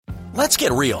Let's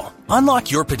get real. Unlock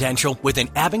your potential with an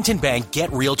Abington Bank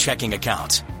Get Real checking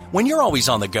account. When you're always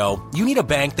on the go, you need a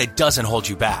bank that doesn't hold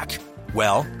you back.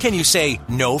 Well, can you say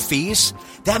no fees?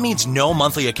 That means no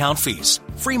monthly account fees,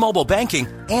 free mobile banking,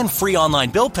 and free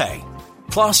online bill pay.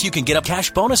 Plus, you can get a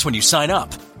cash bonus when you sign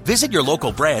up. Visit your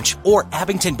local branch or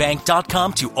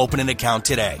abingtonbank.com to open an account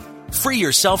today. Free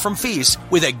yourself from fees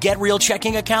with a Get Real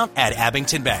checking account at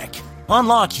Abington Bank.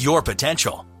 Unlock your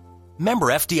potential. Member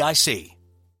FDIC.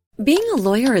 Being a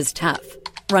lawyer is tough.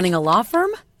 Running a law firm?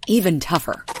 Even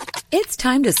tougher. It's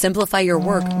time to simplify your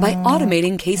work by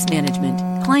automating case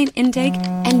management, client intake,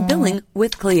 and billing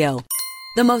with Clio,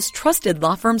 the most trusted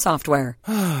law firm software.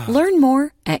 Learn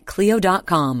more at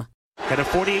Clio.com. And a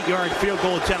 48-yard field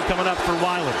goal attempt coming up for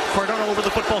Ryland. Cardona over the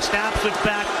football, snaps it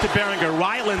back to Behringer.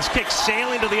 Ryland's kick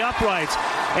sailing to the uprights,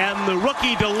 and the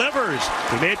rookie delivers.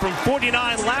 He made from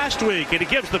 49 last week, and it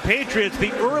gives the Patriots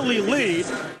the early lead.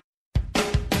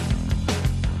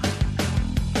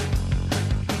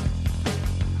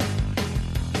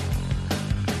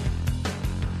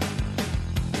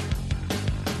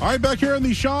 All right, back here on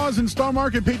the Shaw's and Star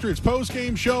Market Patriots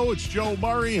Post-Game Show. It's Joe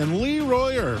Murray and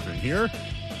Leroy Irvin here.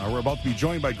 We're about to be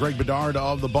joined by Greg Bedard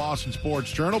of the Boston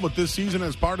Sports Journal, but this season,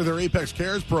 as part of their Apex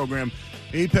Cares program,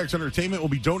 Apex Entertainment will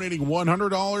be donating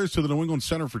 $100 to the New England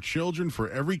Center for Children for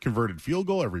every converted field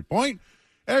goal, every point.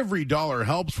 Every dollar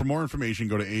helps. For more information,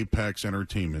 go to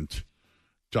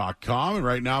apexentertainment.com. And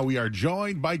right now, we are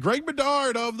joined by Greg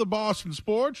Bedard of the Boston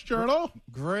Sports Journal.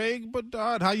 Greg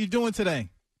Bedard, how you doing today?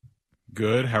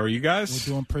 Good. How are you guys?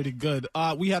 We're doing pretty good.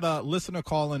 We had a listener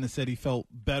call in and said he felt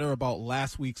better about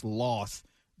last week's loss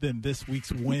than this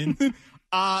week's win.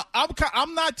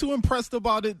 I'm not too impressed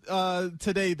about it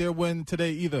today, their win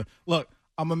today either. Look,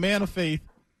 I'm a man of faith.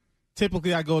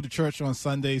 Typically, I go to church on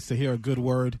Sundays to hear a good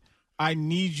word. I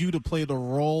need you to play the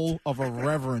role of a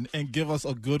reverend and give us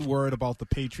a good word about the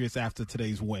Patriots after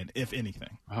today's win, if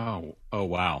anything. Oh,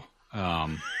 wow.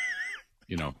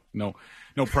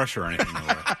 No pressure or anything.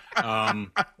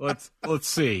 Let's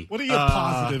see. What are your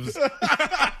positives?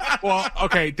 Well,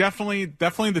 okay, definitely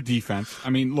the defense. I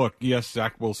mean, look, yes,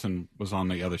 Zach Wilson was on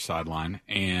the other sideline,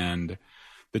 and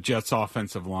the Jets'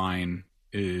 offensive line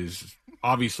is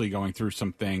obviously going through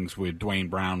some things. With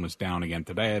Dwayne Brown was down again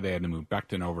today. They had to move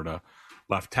Becton over to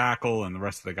left tackle, and the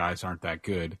rest of the guys aren't that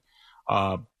good.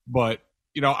 But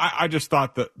I just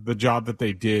thought that the job that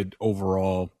they did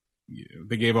overall.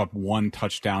 They gave up one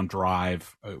touchdown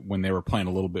drive when they were playing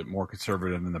a little bit more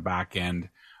conservative in the back end.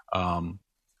 I'm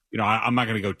not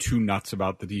going to go too nuts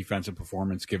about the defensive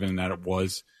performance, given that it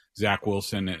was Zach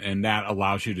Wilson, and that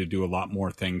allows you to do a lot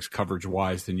more things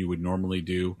coverage-wise than you would normally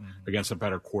do against a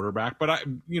better quarterback. But,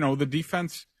 the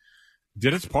defense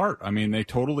did its part. I mean, they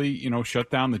totally, shut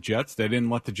down the Jets. They didn't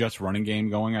let the Jets running game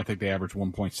going. I think they averaged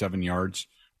 1.7 yards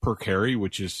per carry,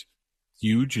 which is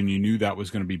huge, and you knew that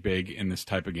was going to be big in this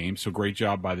type of game. So great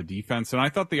job by the defense. And I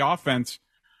thought the offense,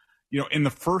 in the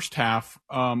first half,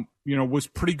 was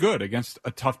pretty good against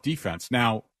a tough defense.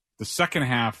 Now, the second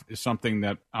half is something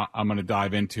that I'm going to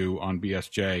dive into on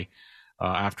BSJ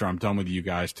after I'm done with you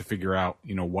guys to figure out,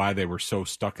 why they were so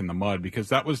stuck in the mud, because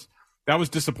that was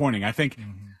disappointing. I think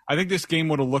this game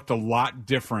would have looked a lot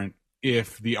different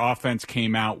if the offense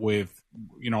came out with,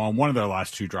 on one of their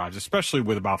last two drives, especially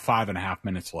with about 5.5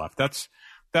 minutes left. That's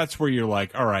where you're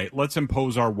like, all right, let's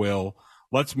impose our will.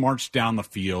 Let's march down the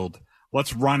field.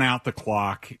 Let's run out the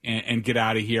clock and get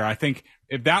out of here. I think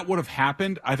if that would have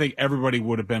happened, I think everybody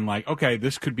would have been like, okay,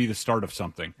 this could be the start of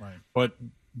something. Right. But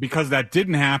because that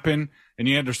didn't happen and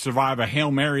you had to survive a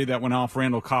Hail Mary that went off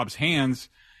Randall Cobb's hands,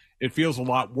 it feels a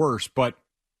lot worse. But,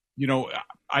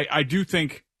 I do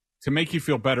think, to make you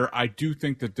feel better, I do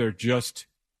think that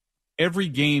every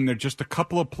game, they're just a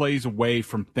couple of plays away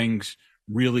from things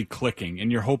really clicking.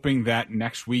 And you're hoping that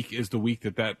next week is the week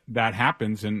that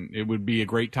happens, and it would be a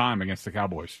great time against the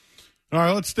Cowboys. All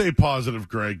right, let's stay positive,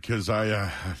 Greg, because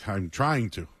I'm trying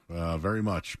to very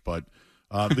much. But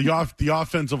the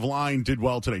offensive line did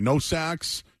well today. No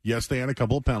sacks. Yes, they had a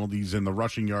couple of penalties in the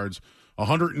rushing yards.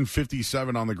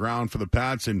 157 on the ground for the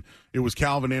Pats, and it was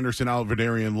Calvin Anderson out,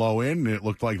 Vidarian low in, and it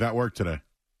looked like that worked today.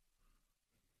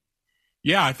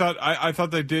 Yeah, I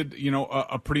thought they did,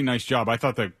 a pretty nice job. I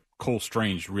thought that Cole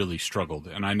Strange really struggled,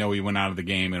 and I know he went out of the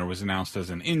game, and it was announced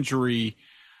as an injury,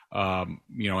 a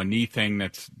knee thing.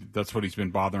 That's what he's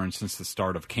been bothering since the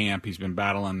start of camp. He's been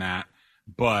battling that,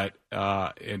 but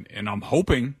and I'm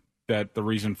hoping that the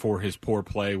reason for his poor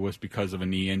play was because of a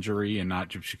knee injury and not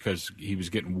just because he was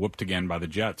getting whooped again by the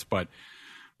Jets. But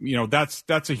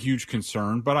that's a huge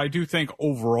concern. But I do think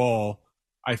overall,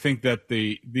 I think that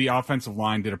the offensive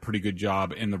line did a pretty good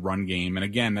job in the run game. And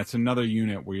again, that's another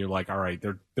unit where you're like, all right,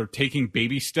 they're taking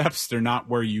baby steps. They're not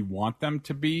where you want them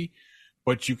to be,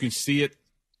 but you can see it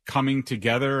coming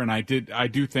together. And I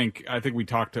think we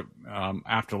talked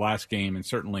after last game and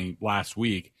certainly last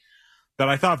week that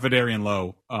I thought Vederian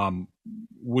Lowe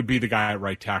would be the guy at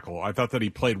right tackle. I thought that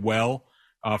he played well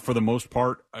for the most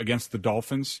part against the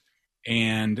Dolphins,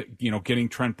 and getting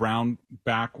Trent Brown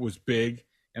back was big.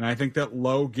 And I think that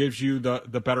Lowe gives you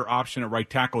the better option at right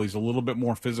tackle. He's a little bit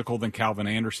more physical than Calvin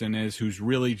Anderson is, who's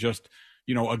really just,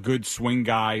 a good swing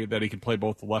guy that he can play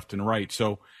both the left and right.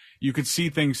 So you could see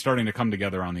things starting to come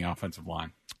together on the offensive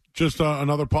line. Just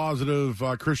another positive,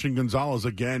 Christian Gonzalez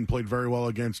again played very well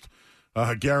against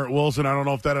Garrett Wilson. I don't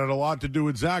know if that had a lot to do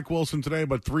with Zach Wilson today,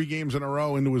 but 3 games in a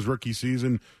row into his rookie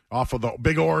season off of the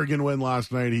big Oregon win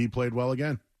last night, he played well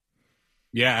again.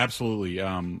 Yeah, absolutely.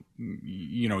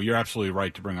 You're absolutely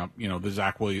right to bring up, the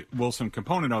Zach Wilson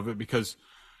component of it, because,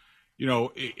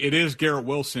 it is Garrett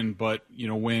Wilson, but,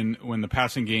 when the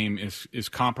passing game is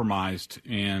compromised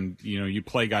and, you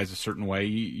play guys a certain way,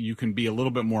 you can be a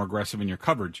little bit more aggressive in your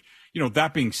coverage.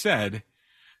 That being said,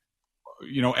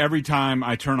 every time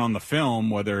I turn on the film,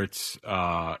 whether it's,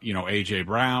 A.J.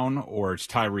 Brown or it's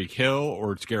Tyreek Hill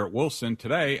or it's Garrett Wilson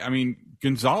today,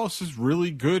 Gonzalez is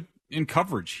really good in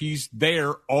coverage. He's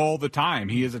there all the time.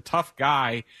 He is a tough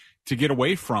guy to get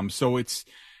away from. So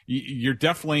you're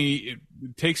definitely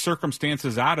take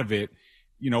circumstances out of it.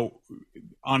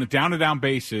 On a down-to-down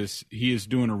basis, he is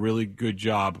doing a really good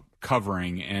job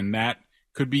covering, and that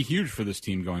could be huge for this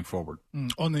team going forward.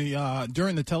 On the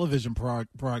during the television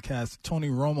broadcast, Tony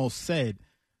Romo said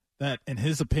that, in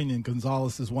his opinion,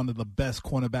 Gonzalez is one of the best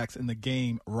cornerbacks in the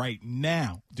game right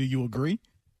now. Do you agree?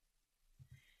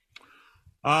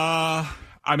 I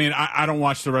don't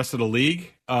watch the rest of the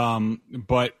league,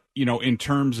 but, in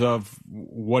terms of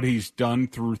what he's done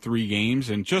through 3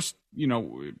 games and just,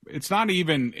 it's not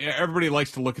even – everybody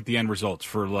likes to look at the end results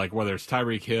for, like, whether it's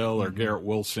Tyreek Hill or Garrett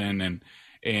Wilson, and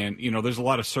there's a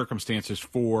lot of circumstances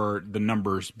for the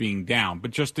numbers being down. But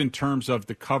just in terms of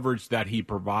the coverage that he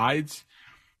provides,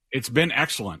 it's been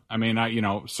excellent.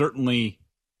 Certainly,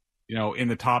 in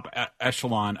the top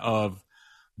echelon of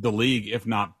the league, if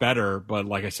not better. But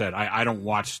like I said, I don't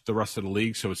watch the rest of the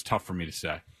league, so it's tough for me to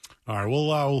say. All right,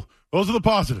 well, those are the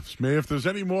positives. Maybe if there's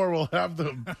any more, we'll have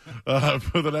them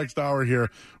for the next hour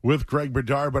here with Greg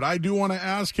Bedard. But I do want to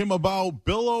ask him about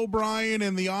Bill O'Brien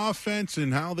and the offense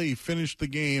and how they finished the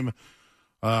game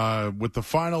with the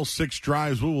final 6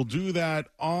 drives. We will do that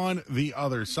on the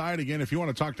other side. Again, if you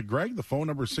want to talk to Greg, the phone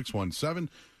number is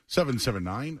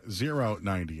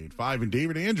 617-779-0985. And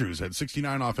David Andrews had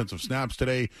 69 offensive snaps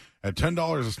today at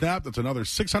 $10 a snap. That's another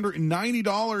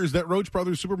 $690 that Roach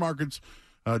Brothers Supermarkets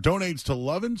donates to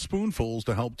Lovin' Spoonfuls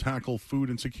to help tackle food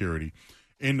insecurity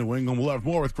in New England. We'll have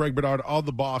more with Greg Bedard of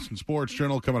the Boston Sports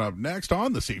Journal coming up next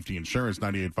on the Safety Insurance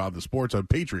 98.5 The Sports on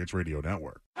Patriots Radio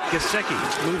Network. Gesicki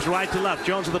moves right to left.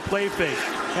 Jones with a play fake.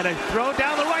 And a throw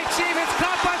down the right seam. It's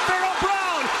caught by Pharaoh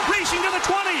Brown. Racing to the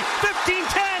 20, 15,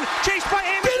 10. Chased by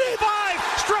Anderson, 5.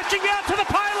 Stretching out to the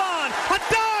pylon. A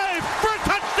dive for a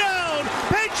touchdown.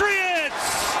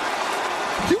 Patriots!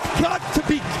 You've got to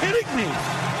be kidding me.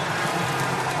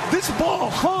 This ball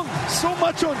hung so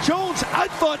much on Jones, I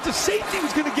thought the safety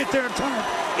was going to get there in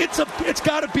time. It's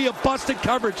got to be a busted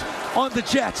coverage on the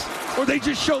Jets, or they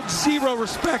just showed zero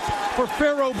respect for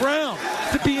Pharaoh Brown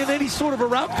to be in any sort of a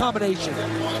route combination.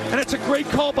 And it's a great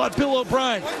call by Bill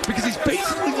O'Brien, because he's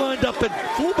basically lined up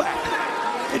at fullback.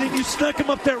 And then you snuck him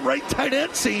up that right tight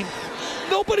end seam.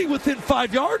 Nobody within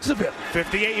 5 yards of him.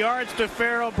 58 yards to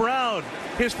Pharaoh Brown.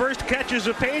 His first catch as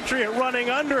a Patriot running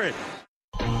under it.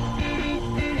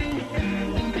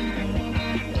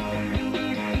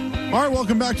 All right,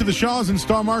 welcome back to the Shaws and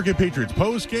Star Market Patriots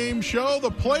post-game show. The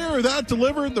player that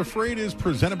delivered the freight is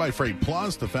presented by Freight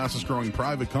Plus, the fastest-growing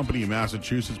private company in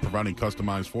Massachusetts, providing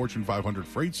customized Fortune 500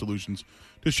 freight solutions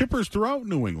to shippers throughout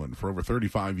New England for over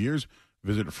 35 years.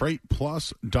 Visit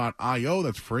freightplus.io.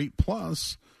 That's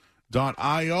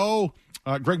freightplus.io.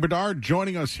 Greg Bedard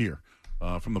joining us here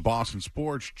from the Boston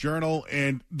Sports Journal.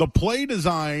 And the play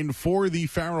design for the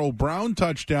Pharaoh Brown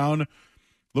touchdown,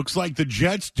 looks like the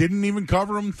Jets didn't even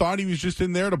cover him, thought he was just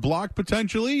in there to block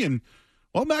potentially. And,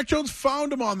 well, Mac Jones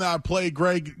found him on that play.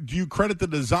 Greg, do you credit the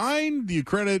design? Do you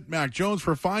credit Mac Jones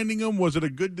for finding him? Was it a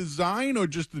good design, or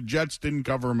just the Jets didn't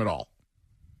cover him at all?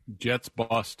 Jets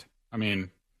bust. I'm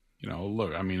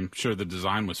sure the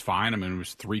design was fine. It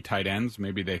was 3 tight ends.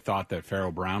 Maybe they thought that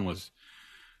Pharaoh Brown was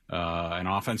an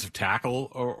offensive tackle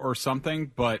or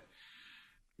something, but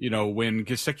when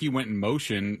Gesicki went in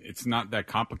motion, it's not that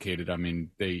complicated.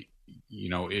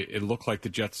 it looked like the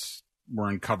Jets were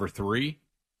in cover 3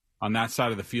 on that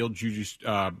side of the field.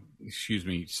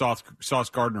 Sauce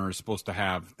Gardner is supposed to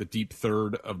have the deep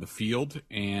third of the field,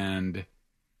 and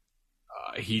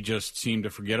he just seemed to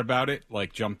forget about it,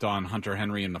 like jumped on Hunter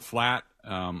Henry in the flat,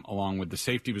 along with the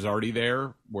safety was already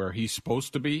there where he's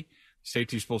supposed to be.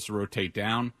 Safety's supposed to rotate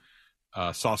down.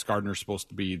 Sauce Gardner's supposed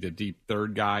to be the deep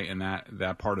third guy in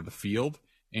that part of the field,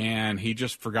 and he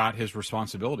just forgot his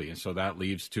responsibility, and so that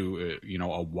leads to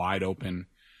a wide open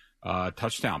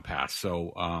touchdown pass.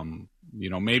 So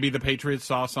maybe the Patriots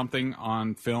saw something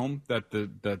on film that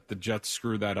the Jets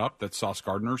screw that up, that Sauce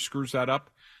Gardner screws that up.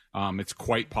 It's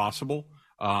quite possible,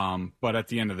 but at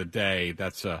the end of the day,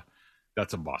 that's a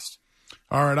bust.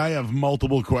 All right, I have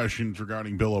multiple questions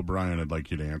regarding Bill O'Brien I'd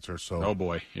like you to answer. So, oh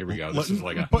boy, here we go. This is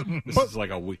like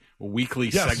a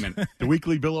weekly segment. The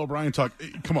weekly Bill O'Brien talk.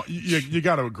 Come on, you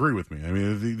got to agree with me. I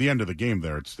mean, the end of the game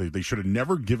there, they should have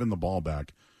never given the ball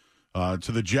back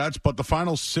to the Jets, but the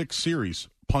final 6 series,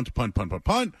 punt.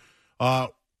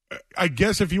 I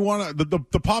guess if you want to,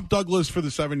 the Pop Douglas for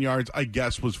the 7 yards, I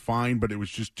guess was fine, but it was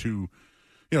just too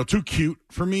cute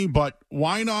for me. But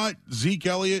why not Zeke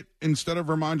Elliott instead of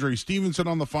Ramondre Stevenson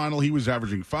on the final? He was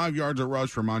averaging 5 yards a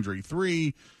rush, Ramondre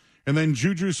 3. And then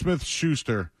Juju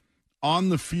Smith-Schuster on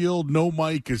the field, no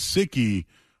Mike Gesicki.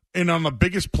 And on the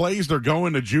biggest plays, they're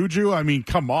going to Juju. I mean,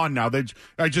 come on now.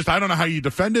 I don't know how you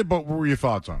defend it, but what were your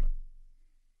thoughts on it?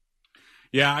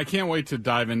 Yeah, I can't wait to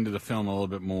dive into the film a little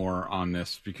bit more on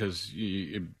this because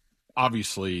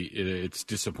obviously it's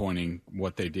disappointing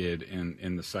what they did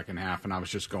in the second half, and I was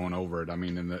just going over it. I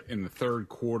mean, in the third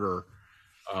quarter,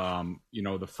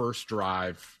 the first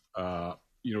drive,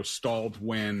 stalled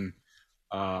when,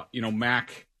 Tony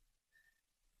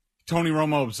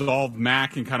Romo absolved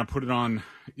Mack and kind of put it on,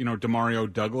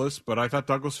 Demario Douglas, but I thought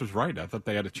Douglas was right. I thought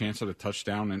they had a chance at a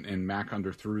touchdown, and Mack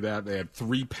underthrew that. They had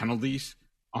 3 penalties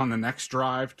on the next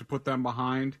drive to put them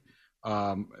behind.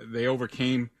 They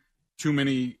overcame too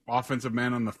many offensive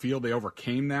men on the field. They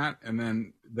overcame that, and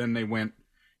then they went,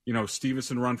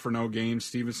 Stevenson run for no gain,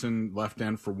 Stevenson left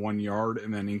end for 1 yard,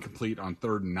 and then incomplete on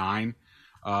 3rd and 9.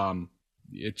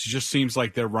 It just seems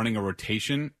like they're running a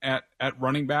rotation at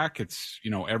running back. It's,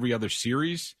 every other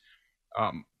series.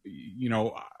 I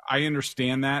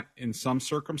understand that in some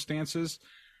circumstances.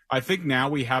 I think now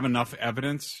we have enough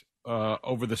evidence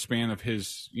over the span of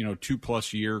his,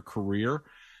 2+ year career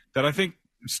that I think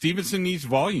Stevenson needs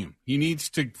volume. He needs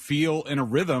to feel in a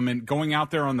rhythm, and going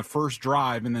out there on the first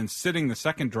drive and then sitting the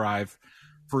second drive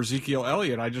for Ezekiel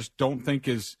Elliott, I just don't think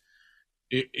is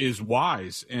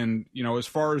wise. And, as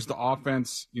far as the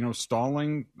offense,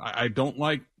 stalling, I don't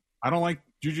like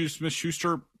Juju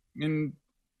Smith-Schuster in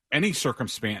any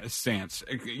circumstance.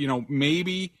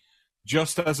 Maybe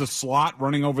just as a slot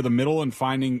running over the middle and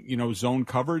finding, zone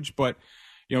coverage. But,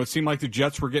 it seemed like the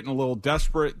Jets were getting a little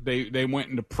desperate. They went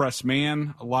into press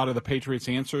man. A lot of the Patriots'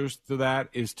 answers to that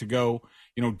is to go,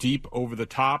 deep over the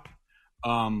top.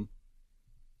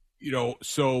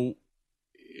 So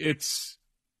it's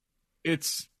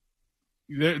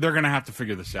they're going to have to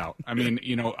figure this out. I mean,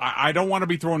 I don't want to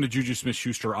be throwing to Juju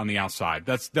Smith-Schuster on the outside.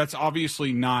 That's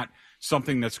obviously not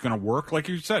something that's going to work. Like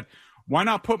you said, why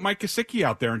not put Mike Gesicki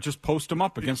out there and just post him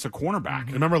up against a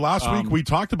cornerback? Remember last week we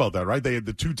talked about that, right? They had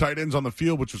the 2 tight ends on the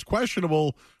field, which was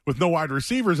questionable with no wide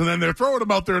receivers, and then they're throwing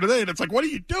them out there today, and it's like, what are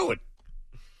you doing?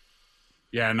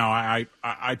 Yeah, no, I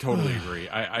totally agree.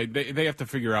 They have to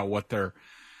figure out what they're,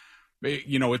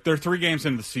 if they're 3 games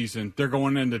into the season, they're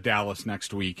going into Dallas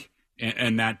next week.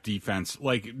 And that defense,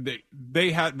 like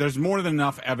there's more than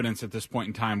enough evidence at this point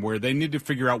in time where they need to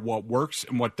figure out what works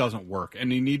and what doesn't work.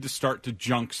 And they need to start to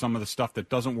junk some of the stuff that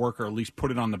doesn't work, or at least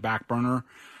put it on the back burner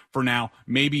for now.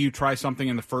 Maybe you try something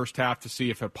in the first half to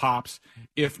see if it pops.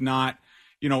 If not,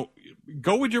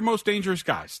 go with your most dangerous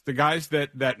guys, the guys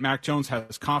that Mac Jones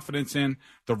has confidence in,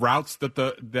 the routes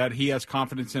that he has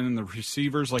confidence in, and the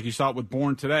receivers, like you saw it with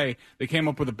Bourne today. They came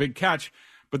up with a big catch.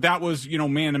 But that was,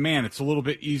 man to man. It's a little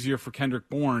bit easier for Kendrick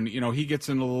Bourne. He gets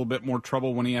in a little bit more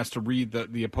trouble when he has to read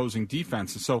the opposing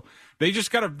defense. And so they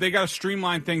got to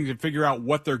streamline things and figure out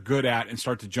what they're good at and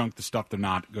start to junk the stuff they're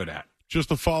not good at. Just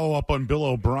to follow up on Bill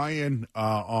O'Brien,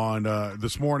 on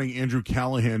this morning, Andrew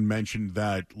Callahan mentioned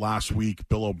that last week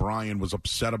Bill O'Brien was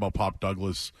upset about Pop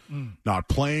Douglas not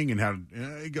playing and had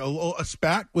a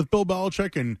spat with Bill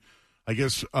Belichick, and I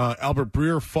guess Albert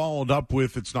Breer followed up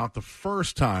with, it's not the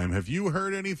first time. Have you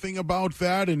heard anything about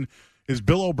that? And is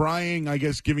Bill O'Brien, I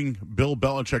guess, giving Bill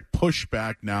Belichick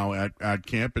pushback now at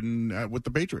camp and with the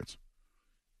Patriots?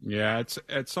 Yeah, it's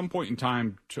at some point in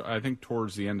time, I think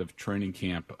towards the end of training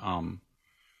camp,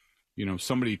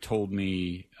 somebody told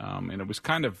me, and it was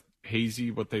kind of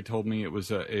hazy what they told me. It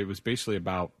was basically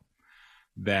about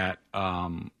that,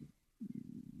 that,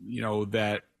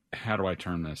 how do I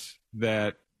term this?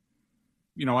 That,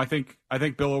 I think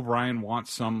Bill O'Brien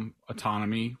wants some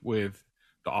autonomy with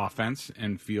the offense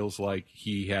and feels like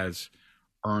he has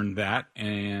earned that.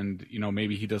 And,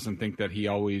 maybe he doesn't think that he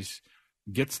always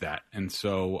gets that. And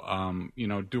so,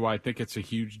 do I think it's a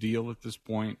huge deal at this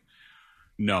point?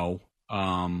 No.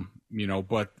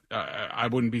 But I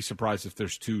wouldn't be surprised if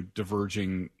there's two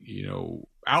diverging,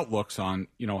 outlooks on,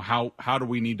 how do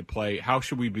we need to play? How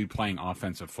should we be playing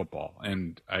offensive football?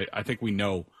 And I think we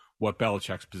know what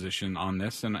Belichick's position on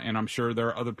this. And I'm sure there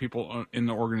are other people in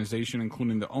the organization,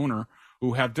 including the owner,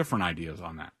 who have different ideas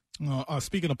on that.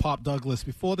 Speaking of Pop Douglas,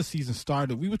 before the season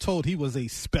started, we were told he was a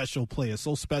special player,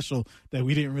 so special that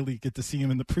we didn't really get to see him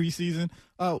in the preseason.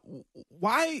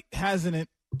 Why hasn't it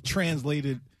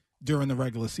translated during the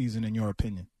regular season, in your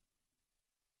opinion?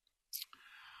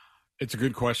 It's a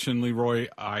good question, Leroy.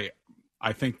 I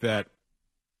think that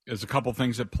there's a couple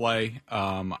things at play.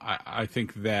 I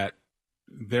think that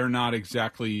they're not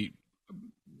exactly,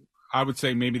 I would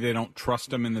say maybe they don't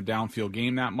trust him in the downfield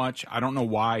game that much. I don't know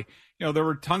why. There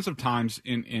were tons of times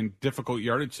in difficult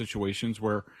yardage situations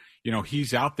where,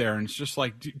 he's out there and it's just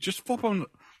like, just flip him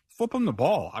the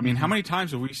ball. I mean, how many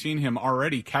times have we seen him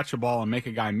already catch a ball and make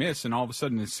a guy miss, and all of a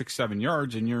sudden it's 6-7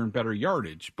 yards and you're in better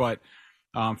yardage? But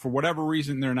for whatever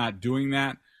reason, they're not doing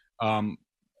that. How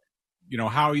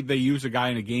they use a guy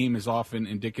in a game is often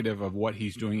indicative of what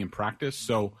he's doing in practice.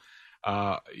 So,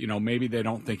 maybe they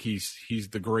don't think he's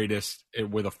the greatest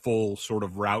with a full sort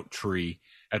of route tree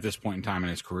at this point in time in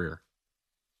his career.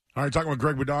 All right, talking with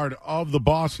Greg Bedard of the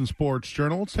Boston Sports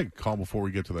Journal. Let's take a call before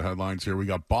we get to the headlines here. We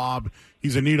got Bob.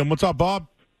 He's in Needham. What's up, Bob?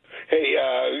 Hey,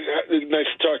 nice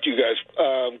to talk to you guys.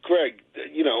 Greg,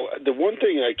 the one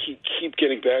thing I keep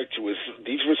getting back to is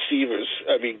these receivers.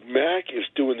 I mean, Mac is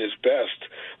doing his best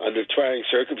under trying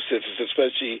circumstances,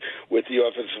 especially with the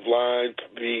offensive line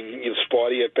being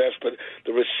spotty at best. But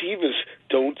the receivers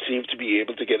don't seem to be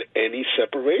able to get any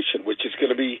separation, which is going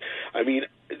to be,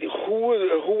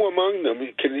 who among them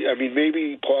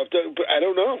maybe popped up, but I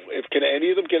don't know. Can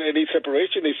any of them get any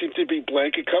separation? They seem to be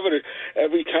blanket covered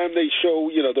every time they show,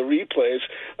 the replays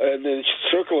and then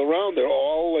circle around. They're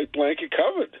all like blanket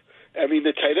covered. I mean,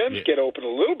 the tight ends get open a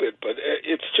little bit, but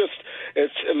it's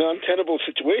an untenable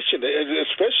situation,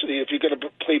 especially if you're going to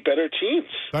play better teams.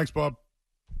 Thanks, Bob.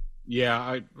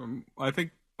 Yeah, I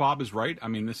think Bob is right. I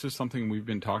mean, this is something we've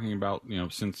been talking about,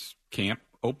 since camp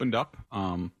opened up.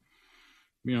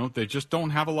 They just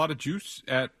don't have a lot of juice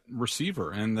at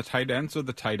receiver, and the tight ends are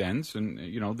the tight ends, and,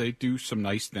 they do some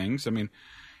nice things. I mean,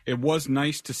 it was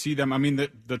nice to see them. I mean,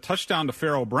 the touchdown to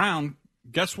Farrell Brown,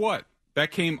 guess what?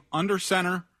 That came under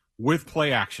center with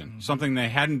play action, something they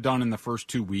hadn't done in the first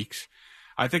 2 weeks.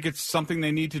 I think it's something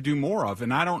they need to do more of,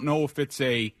 and I don't know if it's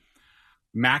a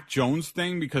Mac Jones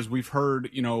thing, because we've heard,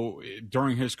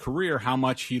 during his career how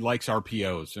much he likes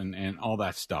RPOs and all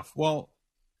that stuff. Well,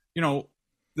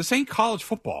 this ain't college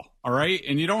football, all right?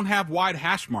 And you don't have wide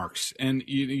hash marks. And,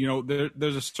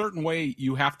 there's a certain way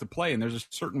you have to play, and there's a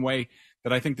certain way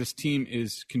that I think this team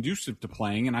is conducive to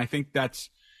playing. And I think that's,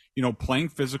 playing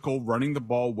physical, running the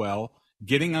ball well,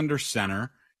 getting under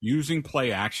center, using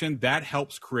play action. That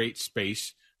helps create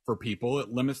space for people.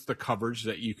 It limits the coverage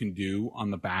that you can do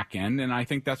on the back end. And I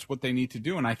think that's what they need to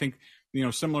do. And I think,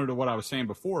 similar to what I was saying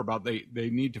before about they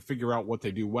need to figure out what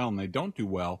they do well and they don't do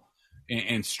well,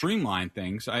 and streamline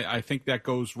things. I think that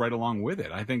goes right along with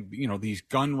it. I think, these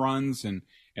gun runs and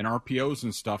RPOs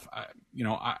and stuff,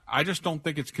 I just don't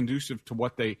think it's conducive to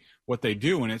what they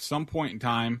do. And at some point in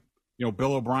time,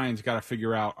 Bill O'Brien's got to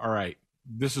figure out, all right,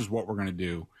 this is what we're going to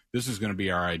do. This is going to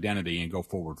be our identity, and go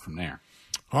forward from there.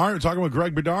 All right, we're talking with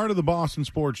Greg Bedard of the Boston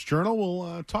Sports Journal.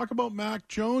 We'll talk about Mac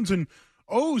Jones and,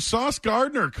 Sauce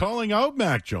Gardner calling out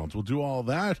Mac Jones. We'll do all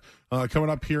that coming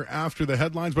up here after the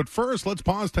headlines. But first, let's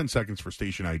pause 10 seconds for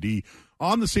station ID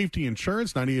on the Safety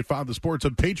Insurance 98.5 The Sports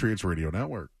of Patriots Radio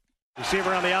Network.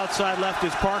 Receiver on the outside left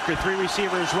is Parker. 3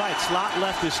 receivers right. Slot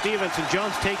left is Stevens. And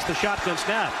Jones takes the shotgun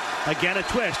snap. Again a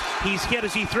twist. He's hit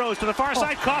as he throws to the far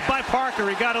side. Caught by Parker.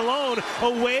 He got alone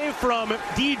away from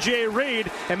DJ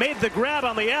Reed and made the grab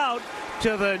on the out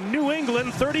to the New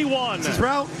England 31. That's his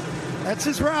route. That's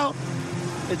his route.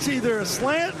 It's either a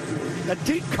slant, a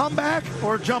deep comeback,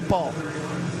 or a jump ball.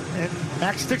 And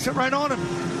Max sticks it right on him.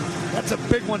 That's a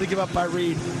big one to give up by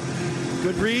Reed.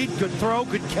 Good read, good throw,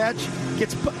 good catch.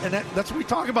 And that's what we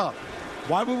talk about.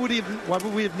 Why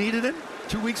would we have needed it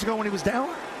 2 weeks ago when he was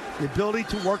down? The ability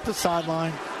to work the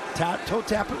sideline, toe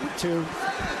tap it with 2,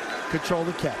 control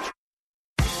the catch.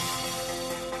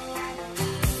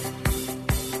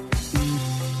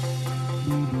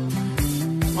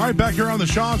 right, back here on the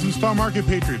Shaws and Star Market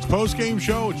Patriots post-game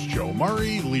show. It's Joe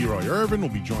Murray, Leroy Irvin. We'll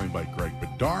be joined by Greg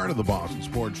Bedard of the Boston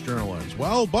Sports Journal as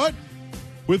well. But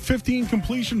with 15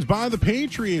 completions by the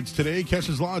Patriots today,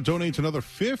 Keshes Law donates another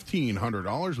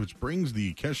 $1,500, which brings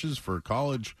the Keshes for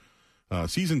college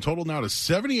season total now to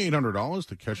 $7,800.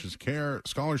 The Keshes Care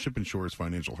Scholarship ensures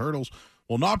financial hurdles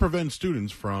will not prevent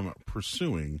students from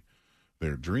pursuing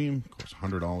their dream. Of course,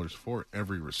 $100 for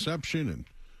every reception. And,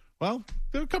 well,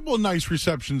 there are a couple of nice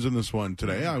receptions in this one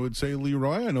today, I would say,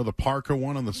 Leroy. I know the Parker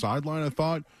one on the sideline, I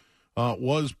thought,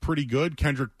 was pretty good.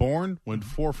 Kendrick Bourne went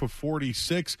 4 for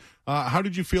 46. How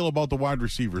did you feel about the wide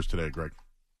receivers today, Greg?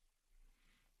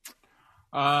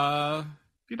 I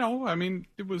mean,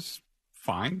 it was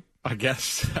fine, I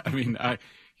guess. I mean, how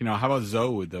about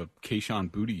Zoe with the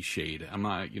Kayshon Boutte shade? I'm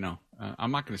not going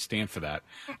to stand for that.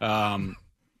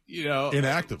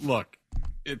 Inactive. Look,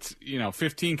 it's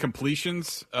 15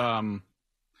 completions. I'm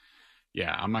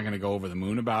not going to go over the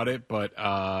moon about it, but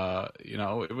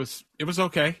it was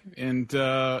okay. And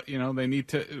they need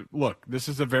to look. This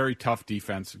is a very tough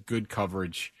defense, good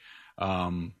coverage.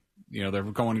 They're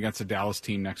going against a Dallas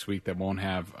team next week that won't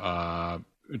have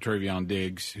Travion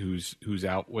Diggs, who's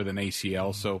out with an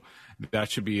ACL, so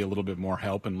that should be a little bit more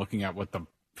help. And looking at what the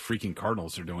freaking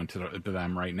Cardinals are doing to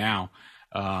them right now,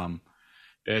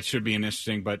 it should be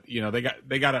interesting. But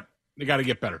they got to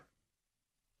get better.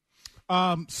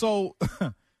 So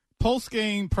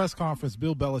post-game press conference,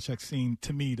 Bill Belichick seemed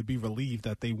to me to be relieved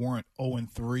that they weren't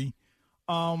 0-3.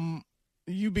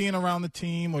 You being around the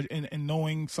team and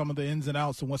knowing some of the ins and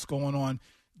outs and what's going on,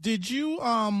 did you,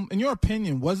 in your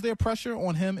opinion, was there pressure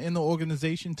on him in the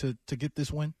organization to get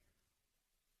this win?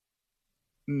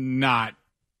 Not,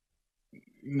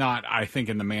 I think,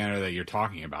 in the manner that you're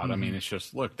talking about. Mm-hmm. I mean, it's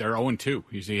just, look, they're 0-2.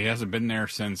 He hasn't been there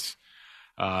since,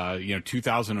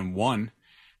 2001.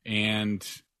 And,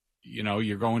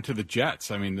 you're going to the Jets.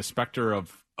 I mean, the specter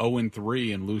of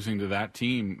 0-3 and losing to that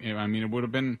team, I mean, it would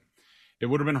have been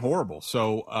horrible.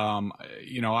 So,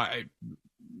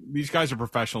 these guys are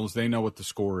professionals. They know what the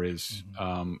score is.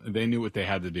 Mm-hmm. They knew what they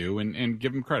had to do, and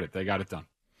give them credit. They got it done.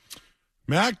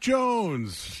 Mac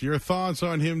Jones, your thoughts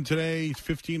on him today?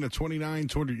 15 of 29,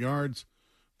 200 yards.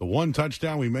 The one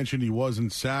touchdown, we mentioned he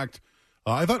wasn't sacked.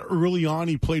 I thought early on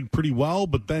he played pretty well,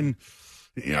 but then,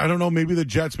 I don't know, maybe the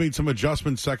Jets made some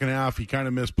adjustments second half. He kind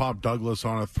of missed Pop Douglas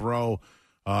on a throw.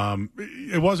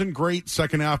 It wasn't great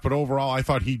second half, but overall I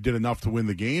thought he did enough to win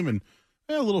the game, and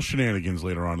a little shenanigans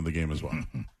later on in the game as well.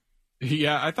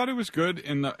 Yeah, I thought it was good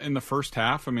in the first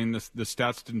half. I mean, the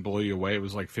stats didn't blow you away. It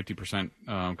was like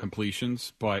 50%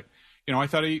 completions, but I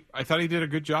thought he did a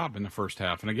good job in the first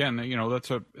half. And again,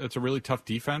 that's a really tough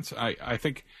defense. I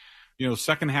think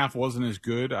second half wasn't as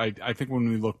good. I think when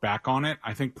we look back on it,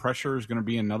 I think pressure is going to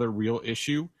be another real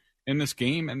issue in this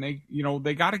game, and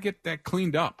they got to get that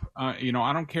cleaned up. I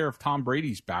don't care if Tom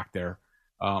Brady's back there.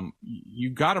 You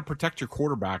got to protect your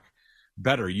quarterback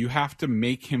better. You have to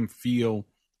make him feel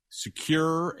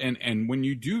secure, and when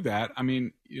you do that, I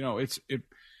mean,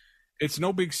 it's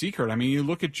no big secret. I mean, you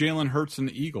look at Jalen Hurts and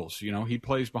the Eagles. He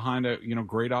plays behind a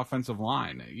great offensive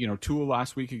line. Tua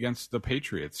last week against the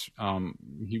Patriots,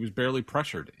 he was barely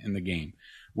pressured in the game.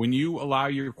 When you allow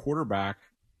your quarterback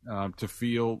to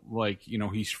feel like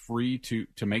he's free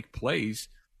to make plays,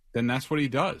 then that's what he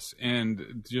does.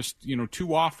 And just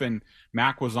too often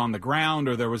Mac was on the ground,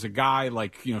 or there was a guy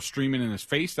streaming in his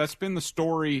face. That's been the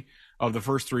story of the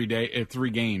first 3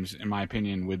 games, in my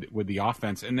opinion, with the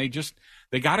offense. And they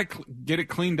got to get it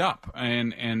cleaned up.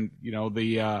 And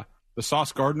the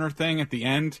Sauce Gardner thing at the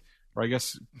end, where I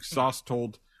guess Sauce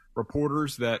told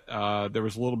reporters that there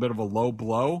was a little bit of a low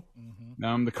blow.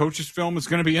 Mm-hmm. The coach's film is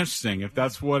going to be interesting. If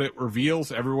that's what it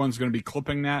reveals, everyone's going to be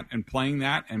clipping that and playing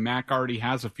that. And Mac already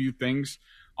has a few things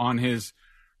on his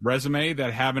resume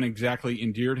that haven't exactly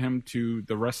endeared him to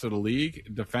the rest of the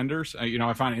league defenders.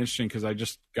 I find it interesting because I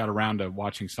just got around to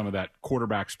watching some of that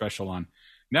quarterback special on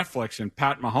Netflix, and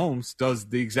Pat Mahomes does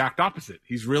the exact opposite.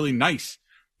 He's really nice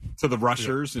to the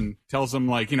rushers and tells them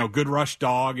good rush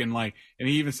dog. And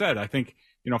he even said, I think,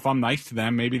 if I'm nice to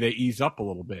them, maybe they ease up a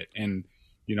little bit. And,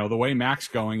 the way Mac's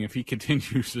going, if he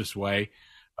continues this way,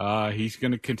 he's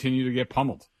going to continue to get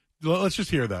pummeled. Let's just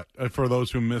hear that. For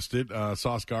those who missed it,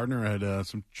 Sauce Gardner had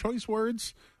some choice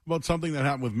words about something that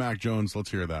happened with Mac Jones.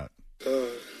 Let's hear that.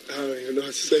 I don't even know what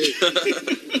to say.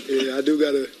 Yeah, I do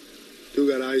gotta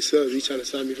ice up. He's trying to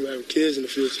stop me from having kids in the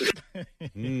future.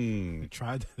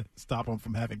 Tried to stop him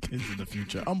from having kids in the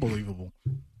future. Unbelievable.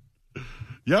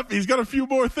 Yep, he's got a few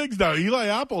more things now. Eli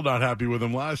Apple not happy with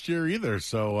him last year either,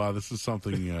 so this is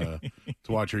something to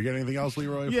to watch here. You got anything else,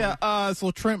 Leroy? Yeah,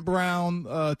 so Trent Brown,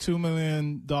 $2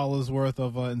 million worth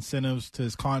of incentives to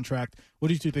his contract. What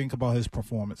did you think about his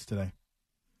performance today?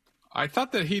 I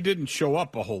thought that he didn't show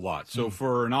up a whole lot. So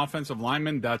for an offensive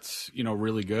lineman, that's,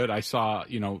 really good. I saw,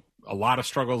 a lot of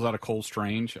struggles out of Cole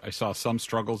Strange. I saw some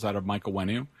struggles out of Michael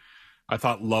Wenu. I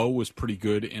thought Lowe was pretty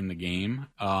good in the game.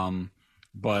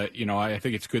 But, I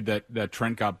think it's good that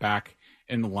Trent got back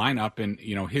in the lineup, and,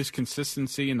 his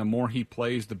consistency, and the more he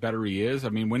plays, the better he is. I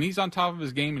mean, when he's on top of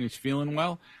his game and he's feeling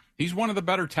well, he's one of the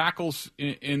better tackles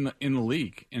in the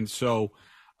league. And so,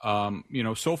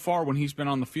 so far when he's been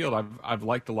on the field, I've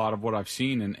liked a lot of what I've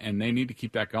seen, and they need to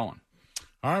keep that going.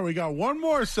 All right, we got one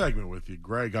more segment with you,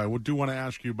 Greg. I do want to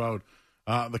ask you about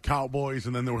the Cowboys,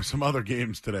 and then there were some other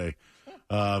games today,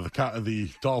 the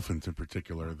Dolphins in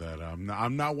particular. That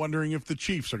I'm not wondering if the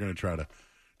Chiefs are going to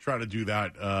try to do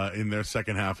that in their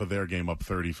second half of their game, up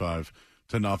 35-0.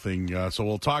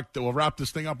 So we'll wrap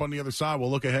this thing up on the other side. We'll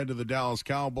look ahead to the Dallas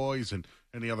Cowboys and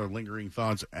any other lingering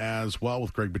thoughts as well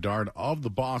with Greg Bedard of the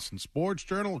Boston Sports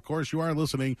Journal. Of course, you are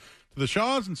listening to the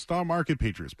Shaws and Star Market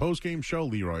Patriots Post-Game Show.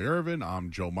 Leroy Irvin. I'm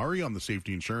Joe Murray on the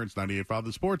Safety Insurance 98.5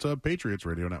 The Sports Hub, Patriots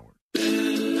Radio Network.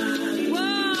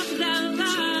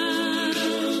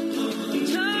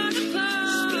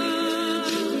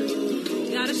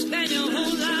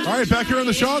 All right, back here on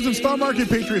the Shaws and Star Market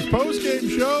Patriots Post-Game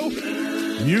Show.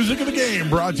 Music of the game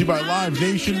brought to you by Live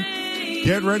Nation.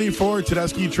 Get ready for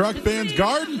Tedeschi Truck Band's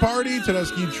Garden Party.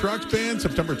 Tedeschi Truck Band,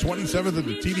 September 27th at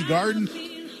the TD Garden.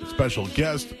 With special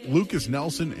guest Lucas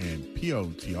Nelson and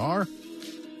POTR.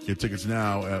 Get tickets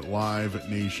now at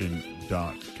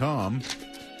livenation.com.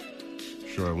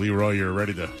 Sure, Leroy, you're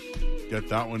ready to get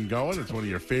that one going. It's one of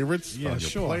your favorites on your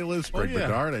playlist. Greg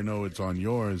Bedard, I know it's on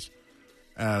yours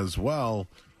as well.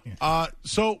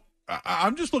 So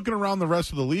I'm just looking around the rest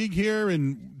of the league here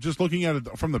and just looking at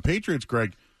it from the Patriots,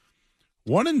 Greg.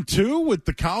 1-2 with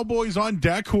the Cowboys on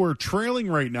deck, who are trailing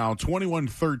right now,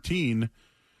 21-13.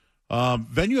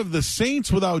 Then you have the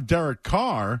Saints without Derek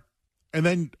Carr, and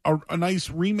then a nice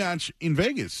rematch in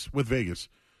Vegas with Vegas.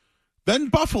 Then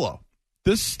Buffalo.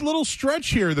 This little stretch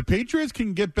here, the Patriots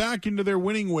can get back into their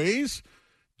winning ways.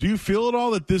 Do you feel at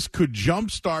all that this could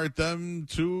jumpstart them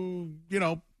to,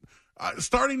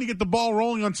 starting to get the ball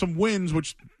rolling on some wins,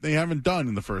 which they haven't done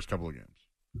in the first couple of games?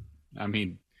 I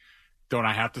mean, don't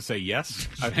I have to say yes?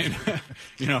 I mean, I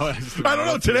don't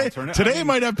know. Today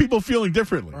might have people feeling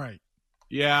differently. Right.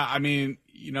 Yeah, I mean,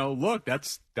 look,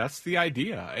 that's the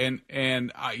idea.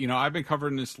 And I've been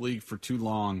covering this league for too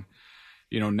long,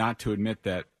 not to admit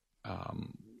that,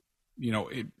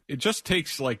 it just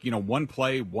takes one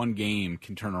play, one game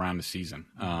can turn around the season.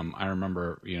 I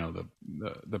remember,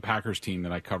 the Packers team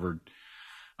that I covered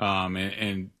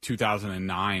in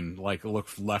 2009,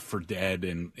 looked left for dead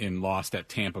and lost at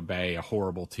Tampa Bay, a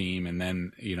horrible team. And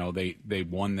then, they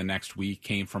won the next week,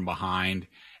 came from behind,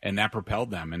 and that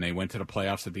propelled them. And they went to the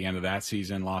playoffs at the end of that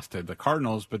season, lost to the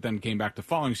Cardinals, but then came back the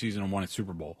following season and won a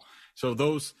Super Bowl. So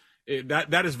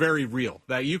that is very real,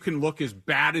 that you can look as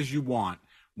bad as you want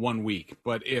one week,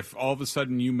 but if all of a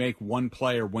sudden you make one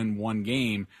play or win one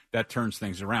game, that turns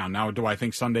things around. Now, do I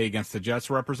think Sunday against the Jets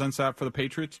represents that for the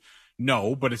Patriots?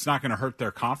 No, but it's not going to hurt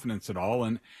their confidence at all.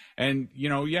 And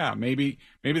maybe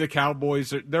the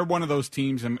Cowboys, they're one of those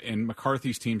teams, and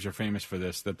McCarthy's teams are famous for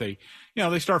this, that they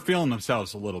start feeling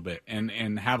themselves a little bit and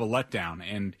have a letdown.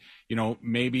 And,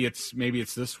 maybe it's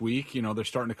this week, they're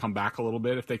starting to come back a little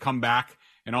bit. If they come back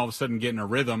and all of a sudden get in a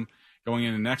rhythm going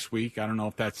into next week, I don't know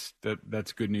if that's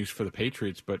good news for the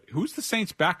Patriots. But who's the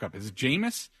Saints' backup? Is it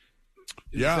Jameis?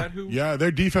 Yeah,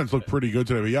 their defense looked pretty good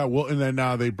today. But and then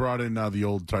they brought in the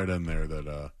old tight end there.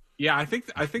 I think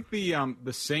the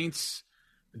Saints'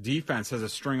 defense has a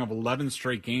string of 11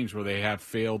 straight games where they have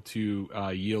failed to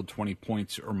yield 20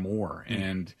 points or more,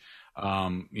 and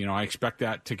I expect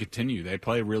that to continue. They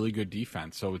play really good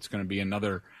defense, so it's going to be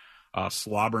another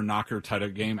slobber knocker type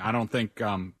of game. I don't think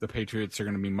the Patriots are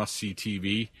going to be must-see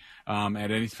TV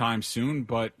at any time soon,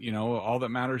 but all that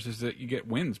matters is that you get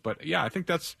wins. But yeah, I think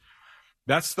that's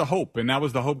the hope, and that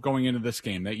was the hope going into this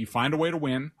game, that you find a way to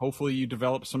win. Hopefully you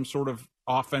develop some sort of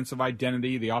offensive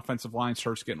identity. The offensive line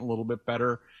starts getting a little bit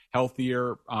better,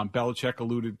 healthier. Belichick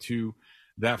alluded to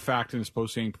that fact in his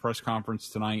post-game press conference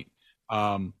tonight.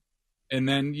 And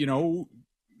then, you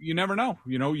never know.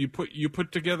 You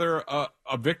put together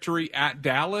a victory at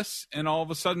Dallas, and all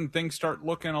of a sudden things start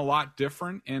looking a lot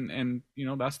different. And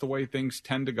that's the way things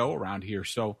tend to go around here.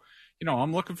 So,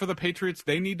 I'm looking for the Patriots.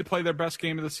 They need to play their best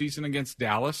game of the season against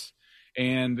Dallas,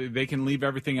 and they can leave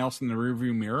everything else in the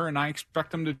rearview mirror, and I expect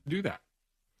them to do that.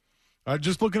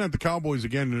 Just looking at the Cowboys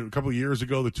again, a couple of years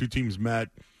ago, the two teams met.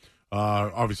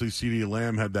 Obviously, CeeDee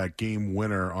Lamb had that game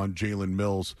winner on Jalen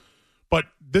Mills. But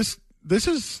this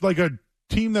is like a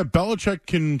team that Belichick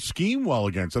can scheme well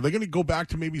against. Are they going to go back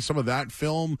to maybe some of that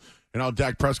film and how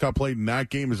Dak Prescott played in that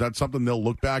game? Is that something they'll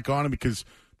look back on? Because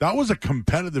that was a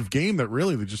competitive game that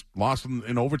really they just lost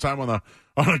in overtime on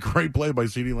a great play by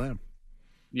CeeDee Lamb.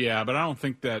 Yeah, but I don't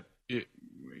think that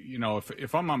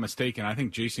if I'm not mistaken, I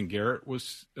think Jason Garrett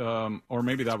was, or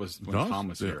maybe that was when Tom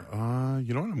was here.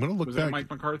 You know what? I'm going to look back. Was back. that Mike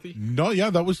McCarthy? No, yeah,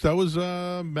 that was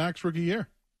Mac's rookie year.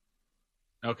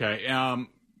 Okay.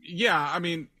 Yeah, I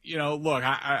mean, look,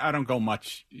 I don't go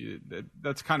much.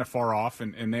 That's kind of far off,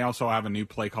 and they also have a new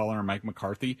play caller, Mike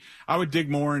McCarthy. I would dig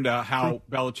more into how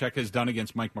Belichick has done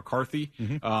against Mike McCarthy.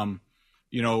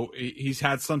 Mm-hmm. He's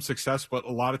had some success, but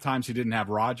a lot of times he didn't have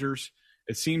Rodgers.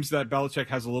 It seems that Belichick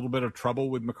has a little bit of trouble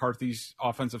with McCarthy's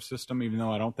offensive system, even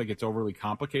though I don't think it's overly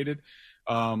complicated.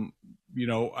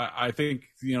 I think,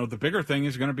 the bigger thing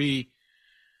is going to be,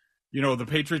 the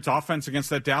Patriots offense against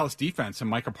that Dallas defense and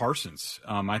Micah Parsons.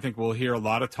 I think we'll hear a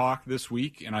lot of talk this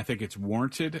week, and I think it's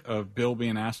warranted of Bill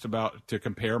being asked to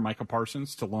compare Micah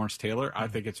Parsons to Lawrence Taylor. I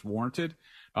think it's warranted.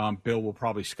 Bill will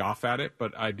probably scoff at it,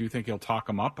 but I do think he'll talk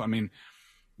him up. I mean,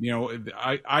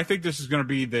 I think this is going to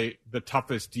be the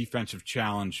toughest defensive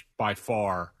challenge by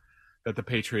far that the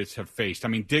Patriots have faced. I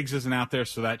mean, Diggs isn't out there,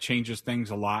 so that changes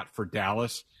things a lot for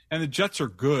Dallas. And the Jets are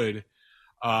good,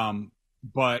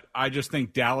 but I just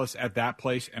think Dallas at that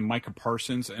place and Micah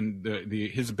Parsons and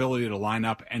his ability to line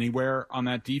up anywhere on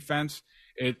that defense,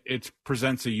 it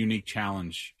presents a unique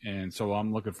challenge. And so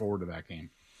I'm looking forward to that game.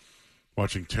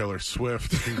 Watching Taylor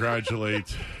Swift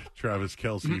congratulate Travis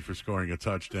Kelce for scoring a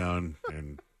touchdown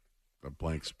and a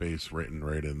blank space written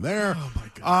right in there. Oh my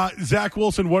God. Zach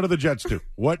Wilson, what do the Jets do?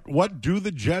 What do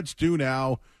the Jets do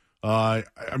now? I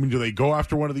mean, do they go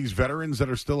after one of these veterans that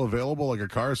are still available, like a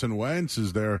Carson Wentz?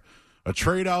 Is there a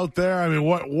trade out there? I mean,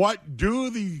 what do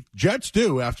the Jets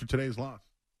do after today's loss?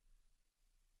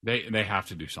 They have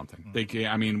to do something.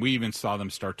 We even saw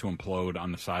them start to implode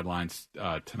on the sidelines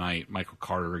tonight. Michael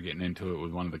Carter getting into it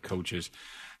with one of the coaches.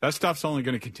 That stuff's only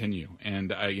going to continue.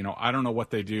 And, I don't know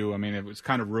what they do. I mean, it was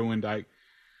kind of ruined.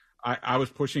 I was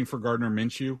pushing for Gardner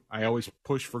Minshew. I always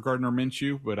push for Gardner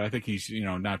Minshew, but I think he's,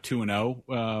 now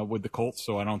 2-0 with the Colts.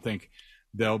 So I don't think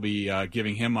they'll be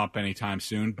giving him up anytime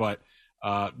soon. But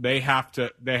they have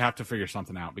to figure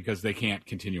something out because they can't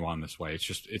continue on this way.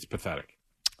 It's pathetic.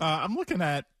 I'm looking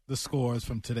at the scores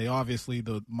from today. Obviously,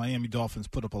 the Miami Dolphins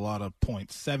put up a lot of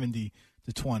points,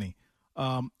 70-20.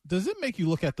 Does it make you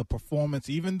look at the performance,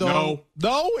 even though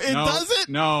it doesn't?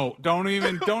 No, don't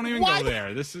even go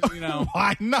there. This is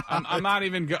why not? I'm not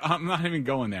even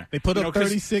going there. They put up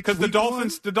 36 because the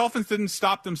Dolphins didn't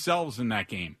stop themselves in that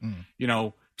game.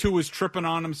 Tua's tripping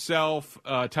on himself.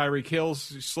 Tyreek Hill's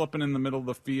slipping in the middle of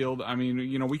the field. I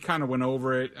mean, we kind of went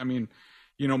over it. I mean,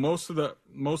 most of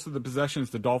the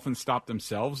possessions the Dolphins stopped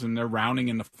themselves, and they're rounding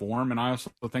in the form. And I also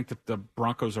think that the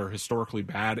Broncos are historically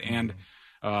bad, and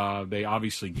they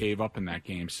obviously gave up in that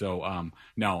game. So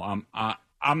no,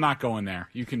 I'm not going there.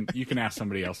 You can ask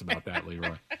somebody else about that,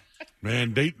 Leroy.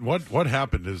 Man, what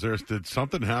happened? Did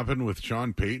something happen with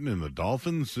Sean Payton and the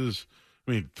Dolphins?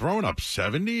 Throwing up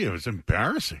 70, it was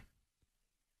embarrassing.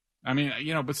 I mean,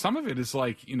 but some of it is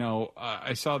like,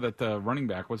 I saw that the running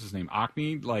back, what's his name,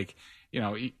 Acme, like,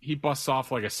 he busts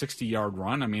off like a 60-yard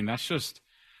run. I mean, that's just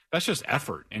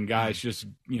effort and guys just,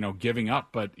 giving up.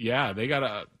 But yeah, they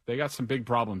got some big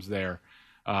problems there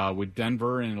with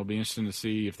Denver, and it'll be interesting to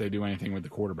see if they do anything with the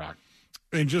quarterback.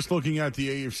 And just looking at the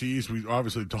AFC East,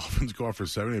 the Dolphins go off for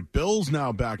 70. Bills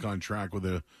now back on track with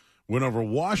a win over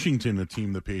Washington, a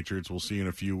team the Patriots will see in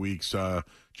a few weeks.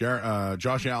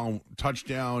 Josh Allen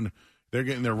touchdown. They're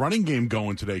getting their running game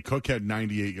going today. Cook had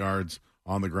 98 yards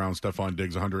on the ground. Stephon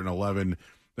Diggs 111.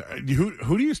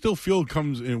 Who do you still feel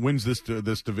comes and wins this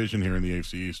division here in the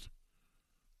AFC East?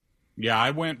 Yeah,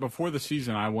 I went before the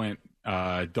season. I went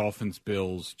Dolphins,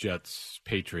 Bills, Jets,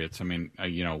 Patriots. I mean,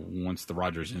 once the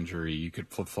Rodgers injury, you could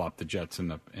flip flop the Jets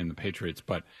and the Patriots,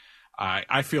 but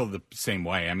I feel the same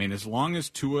way. I mean, as long as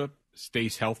Tua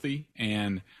stays healthy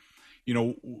and,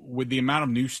 with the amount of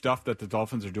new stuff that the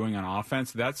Dolphins are doing on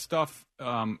offense, that stuff,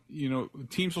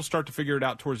 teams will start to figure it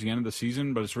out towards the end of the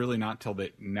season, but it's really not till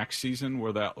the next season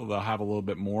where they'll have a little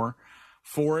bit more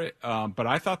for it. But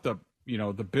I thought the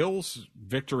Bills'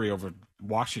 victory over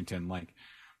Washington,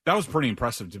 that was pretty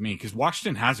impressive to me because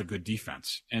Washington has a good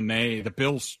defense and the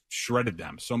Bills shredded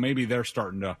them. So maybe they're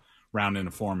starting to round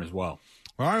into form as well.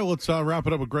 All right, let's wrap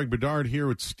it up with Greg Bedard here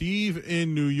with Steve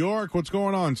in New York. What's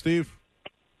going on, Steve?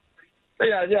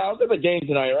 Yeah, I was at the game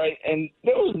tonight, right? And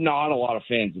there was not a lot of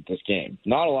fans at this game,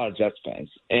 not a lot of Jets fans.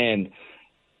 And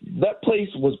that place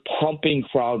was pumping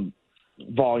crowd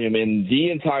volume, and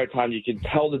the entire time you could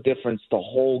tell the difference the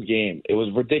whole game. It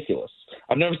was ridiculous.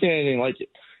 I've never seen anything like it.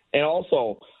 And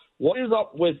also, what is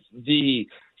up with the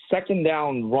second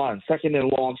down run, second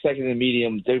and long, second and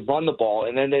medium? They run the ball,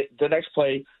 and then the next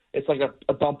play, it's like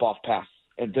a dump-off pass,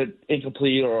 and the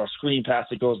incomplete or a screen pass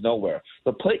that goes nowhere.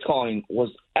 The play calling was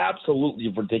absolutely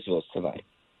ridiculous tonight.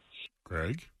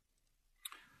 Greg?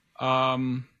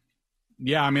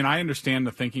 Yeah, I mean, I understand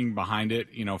the thinking behind it,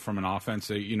 from an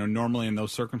offense. Normally in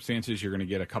those circumstances, you're going to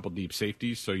get a couple deep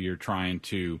safeties, so you're trying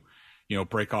to,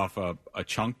 break off a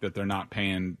chunk that they're not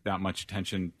paying that much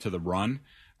attention to the run.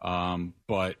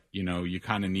 But, you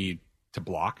kind of need to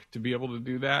block to be able to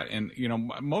do that. And,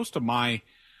 most of my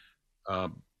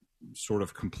sort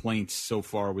of complaints so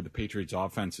far with the Patriots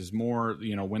offense is more,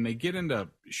 when they get into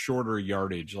shorter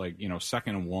yardage, like, 2nd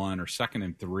and 1 or 2nd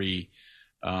and 3,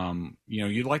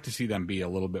 you'd like to see them be a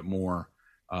little bit more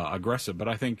aggressive. But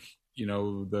I think,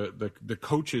 the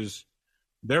coaches,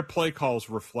 their play calls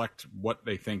reflect what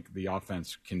they think the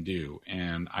offense can do.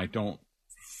 And I don't,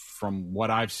 from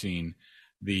what I've seen,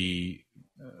 the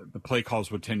play calls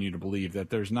would tend you to believe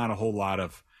that there's not a whole lot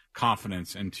of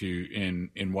confidence in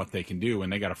what they can do,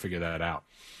 and they got to figure that out.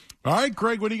 All right,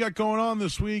 Greg, what do you got going on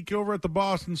this week over at the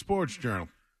Boston Sports Journal?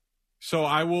 So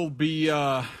I will be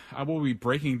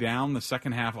breaking down the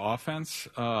second half offense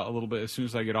a little bit as soon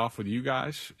as I get off with you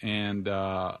guys, and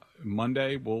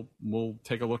Monday we'll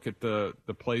take a look at the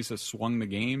plays that swung the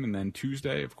game, and then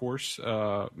Tuesday, of course,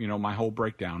 my whole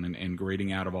breakdown and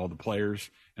grading out of all the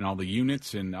players and all the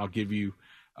units, and I'll give you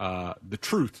the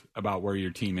truth about where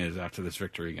your team is after this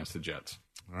victory against the Jets.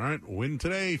 All right, win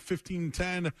today,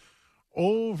 15-10.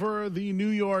 Over the New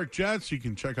York Jets. You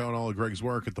can check out all of Greg's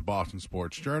work at the Boston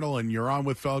Sports Journal, and you're on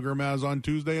with Felger Maz on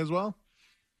Tuesday as well?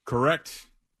 Correct.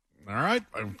 All right.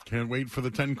 I can't wait for the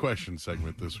 10-question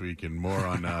segment this week and more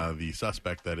on the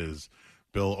suspect that is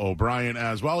Bill O'Brien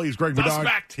as well. He's Greg Bedard.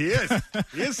 Suspect. He is.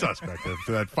 He is suspect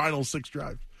after that final 6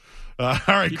 drive. All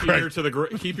right, keep Greg.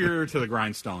 Keep your ear to the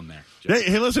grindstone there.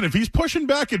 Hey, listen, if he's pushing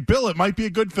back at Bill, it might be a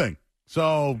good thing.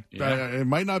 So it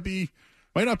might not be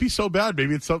so bad.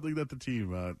 Maybe it's something that the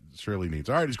team surely needs.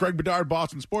 All right, it's Greg Bedard,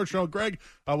 Boston Sports Journal. Greg,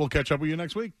 we'll catch up with you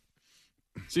next week.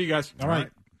 See you guys. All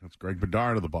right. That's Greg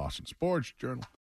Bedard of the Boston Sports Journal.